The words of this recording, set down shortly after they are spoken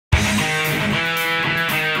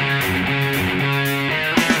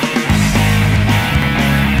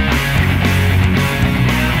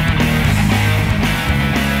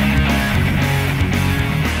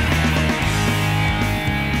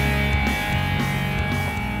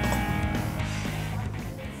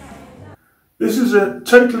This is a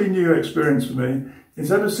totally new experience for me.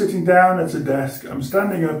 Instead of sitting down at a desk, I'm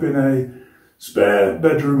standing up in a spare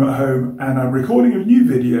bedroom at home and I'm recording a new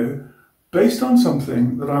video based on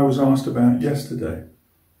something that I was asked about yesterday.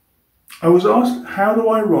 I was asked, how do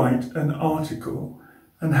I write an article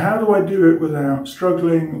and how do I do it without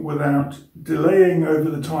struggling, without delaying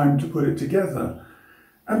over the time to put it together?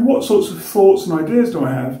 And what sorts of thoughts and ideas do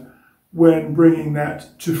I have when bringing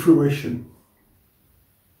that to fruition?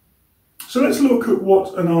 So let's look at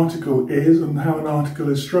what an article is and how an article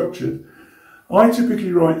is structured. I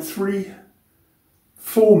typically write three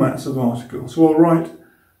formats of articles. So I'll write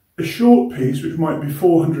a short piece, which might be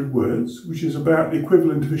 400 words, which is about the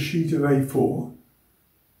equivalent of a sheet of A4.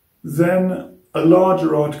 Then a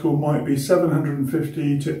larger article might be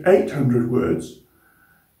 750 to 800 words.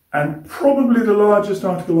 And probably the largest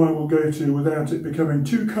article I will go to without it becoming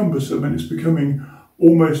too cumbersome and it's becoming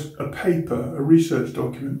almost a paper, a research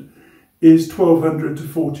document, is 1200 to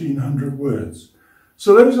 1400 words.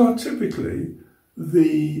 So those are typically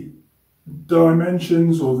the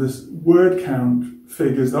dimensions or this word count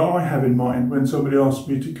figures that I have in mind when somebody asks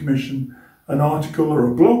me to commission an article or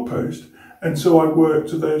a blog post. And so I work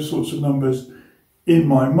to those sorts of numbers in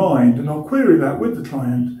my mind, and I'll query that with the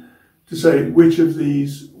client to say which of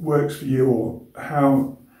these works for you,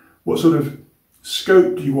 or what sort of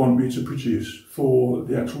scope do you want me to produce for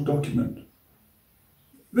the actual document.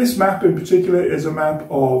 This map in particular is a map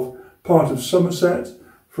of part of Somerset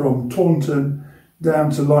from Taunton down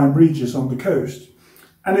to Lyme Regis on the coast.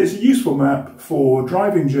 And it's a useful map for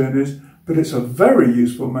driving journeys, but it's a very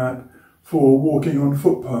useful map for walking on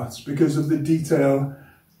footpaths because of the detail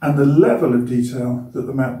and the level of detail that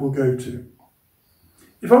the map will go to.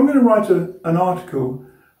 If I'm going to write an article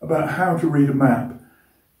about how to read a map,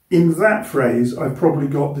 in that phrase I've probably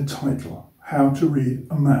got the title, How to Read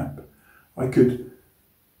a Map. I could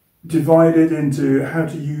divide it into how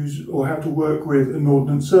to use or how to work with an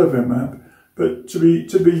Ordnance Survey map, but to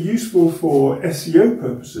be useful for SEO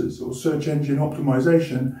purposes or search engine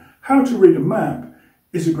optimization, how to read a map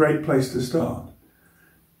is a great place to start.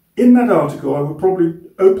 In that article, I would probably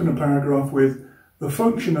open a paragraph with the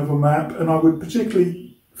function of a map, and I would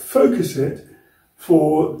particularly focus it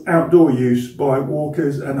for outdoor use by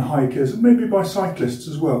walkers and hikers, and maybe by cyclists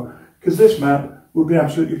as well, because this map would be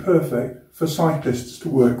absolutely perfect for cyclists to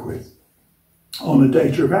work with on a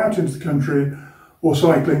day trip out into the country or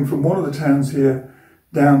cycling from one of the towns here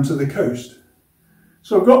down to the coast.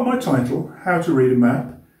 So I've got my title, How to Read a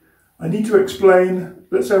Map. I need to explain,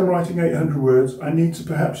 let's say I'm writing 800 words, I need to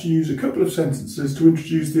perhaps use a couple of sentences to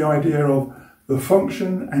introduce the idea of the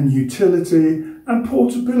function and utility and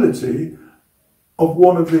portability of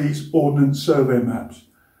one of these Ordnance Survey maps.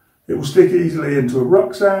 It will stick easily into a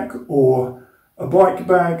rucksack or a bike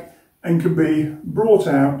bag and can be brought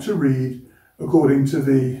out to read according to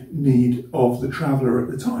the need of the traveller at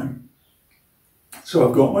the time. So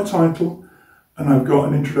I've got my title and I've got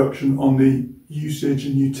an introduction on the usage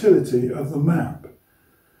and utility of the map.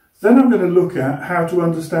 Then I'm going to look at how to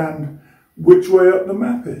understand which way up the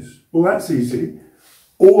map is. Well, that's easy.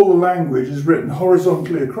 All the language is written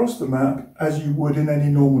horizontally across the map as you would in any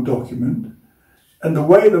normal document. And the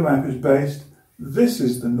way the map is based, this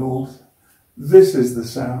is the north, this is the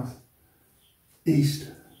south,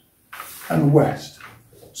 east and west.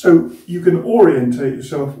 So you can orientate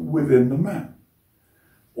yourself within the map.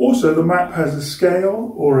 Also, the map has a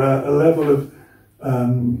scale or a level of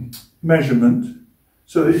measurement,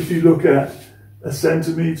 so that if you look at a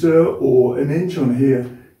centimetre or an inch on here,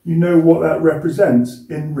 you know what that represents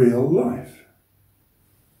in real life.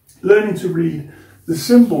 Learning to read the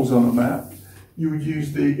symbols on a map, you would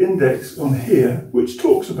use the index on here, which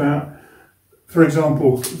talks about, for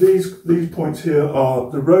example, these points here are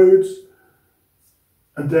the roads,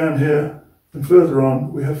 and down here and further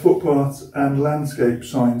on we have footpaths and landscape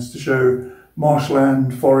signs to show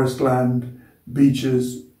marshland, forest land,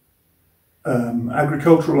 beaches,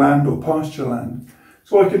 agricultural land or pasture land.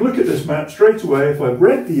 So I can look at this map straight away if I've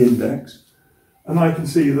read the index, and I can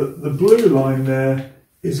see that the blue line there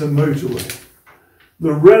is a motorway.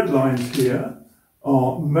 The red lines here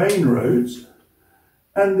are main roads,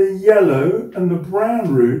 and the yellow and the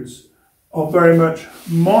brown routes are very much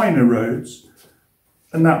minor roads,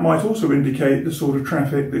 and that might also indicate the sort of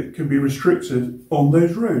traffic that can be restricted on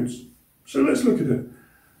those roads. So let's look at it.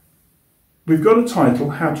 We've got a title,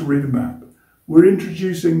 How to Read a Map. We're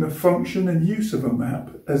introducing the function and use of a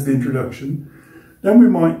map as the introduction. Then we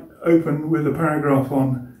might open with a paragraph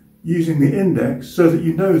on using the index so that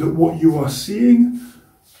you know that what you are seeing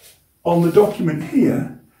on the document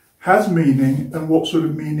here has meaning and what sort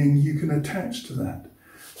of meaning you can attach to that.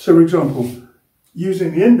 So for example,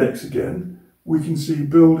 using the index again, We can see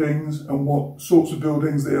buildings and what sorts of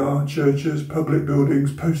buildings they are, churches, public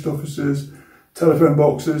buildings, post offices, telephone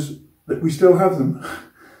boxes, that we still have them.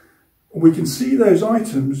 We can see those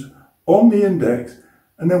items on the index,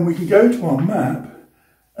 and then we can go to our map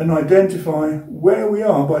and identify where we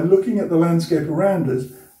are by looking at the landscape around us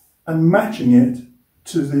and matching it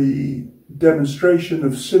to the demonstration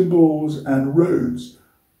of symbols and roads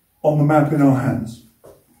on the map in our hands.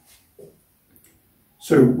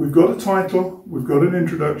 So we've got a title, we've got an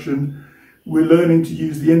introduction, we're learning to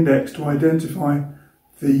use the index to identify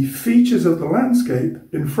the features of the landscape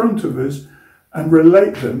in front of us and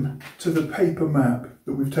relate them to the paper map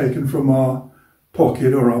that we've taken from our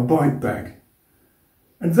pocket or our bike bag.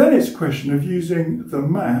 And then it's a question of using the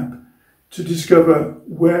map to discover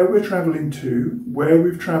where we're travelling to, where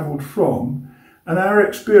we've travelled from, and our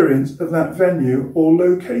experience of that venue or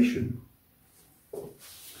location.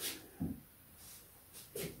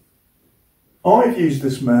 I've used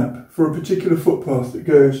this map for a particular footpath that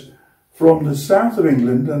goes from the south of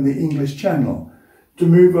England and the English Channel to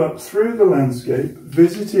move up through the landscape,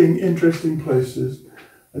 visiting interesting places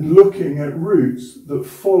and looking at routes that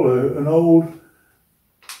follow an old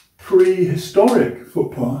prehistoric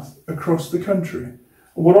footpath across the country. And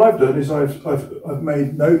what I've done is I've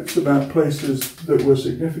made notes about places that were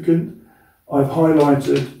significant. I've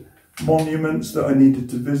highlighted monuments that I needed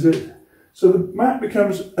to visit. So the map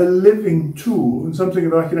becomes a living tool and something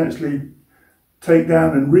that I can actually take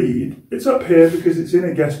down and read. It's up here because it's in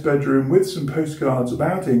a guest bedroom with some postcards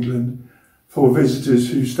about England for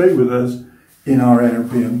visitors who stay with us in our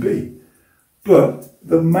Airbnb. But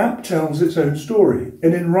the map tells its own story.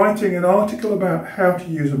 And in writing an article about how to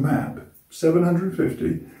use a map,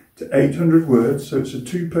 750 to 800 words, so it's a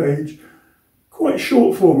 2-page, quite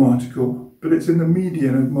short form article, but it's in the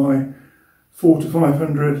median of my 400 to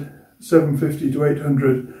 500, 750 to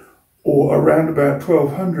 800, or around about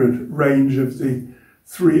 1200 range of the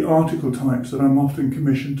 3 article types that I'm often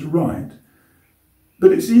commissioned to write.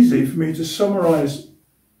 But it's easy for me to summarise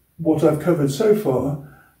what I've covered so far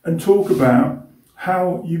and talk about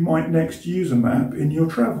how you might next use a map in your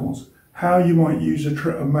travels, how you might use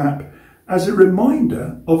a map as a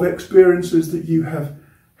reminder of experiences that you have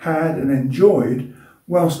had and enjoyed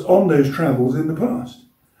whilst on those travels in the past.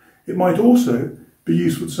 It might also be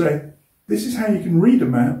useful to say, this is how you can read a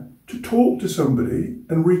map to talk to somebody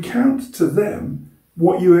and recount to them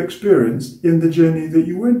what you experienced in the journey that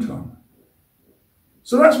you went on.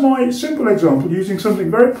 So that's my simple example, using something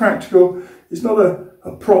very practical. It's not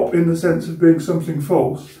a prop in the sense of being something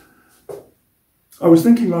false. I was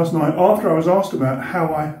thinking last night, after I was asked about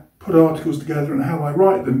how I put articles together and how I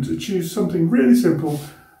write them, to choose something really simple,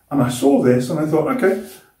 and I saw this and I thought, okay,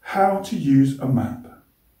 how to use a map.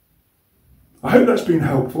 I hope that's been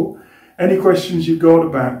helpful. Any questions you've got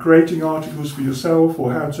about creating articles for yourself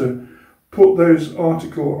or how to put those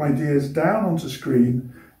article ideas down onto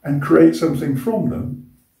screen and create something from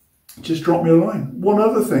them, just drop me a line. One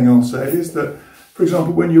other thing I'll say is that, for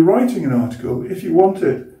example, when you're writing an article, if you want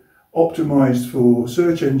it optimized for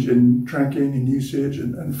search engine tracking and usage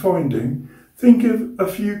and finding, think of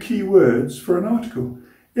a few keywords for an article.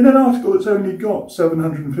 In an article that's only got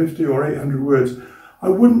 750 or 800 words, I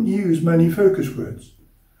wouldn't use many focus words.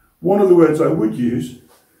 One of the words I would use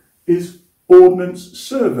is Ordnance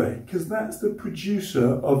Survey, because that's the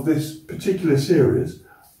producer of this particular series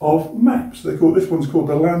of maps. This one's called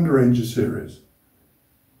the Land Ranger series.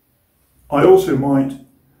 I also might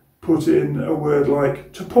put in a word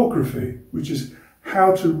like topography, which is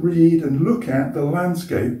how to read and look at the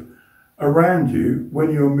landscape around you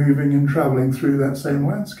when you're moving and travelling through that same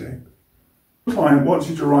landscape. The client wants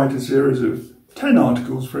you to write a series of 10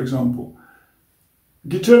 articles, for example.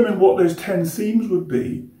 Determine what those 10 themes would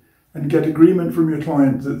be and get agreement from your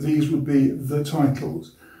client that these would be the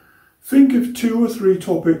titles. Think of 2 or 3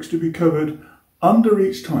 topics to be covered under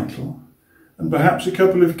each title and perhaps a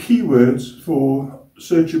couple of keywords for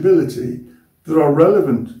searchability that are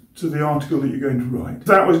relevant to the article that you're going to write. If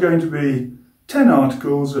that was going to be 10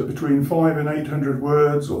 articles at between 500 and 800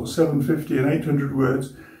 words or 750 and 800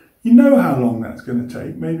 words, you know how long that's going to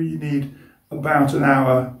take. Maybe you need about an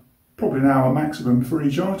hour, probably an hour maximum for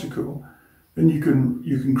each article. And you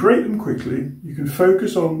can create them quickly. You can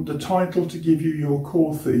focus on the title to give you your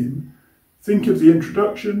core theme. Think of the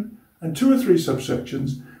introduction and 2 or 3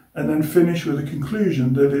 subsections, and then finish with a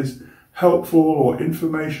conclusion that is helpful or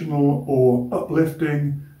informational or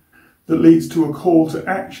uplifting, that leads to a call to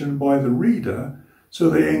action by the reader so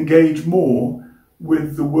they engage more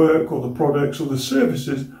with the work or the products or the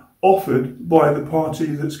services offered by the party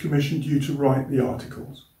that's commissioned you to write the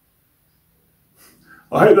articles.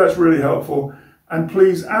 I hope that's really helpful, And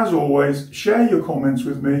please, as always, share your comments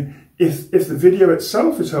with me. If the video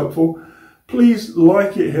itself is helpful, please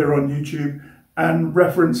like it here on YouTube and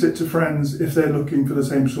reference it to friends if they're looking for the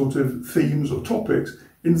same sort of themes or topics.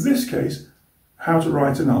 In this case, how to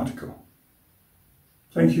write an article.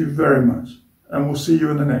 Thank you very much, and we'll see you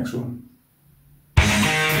in the next one.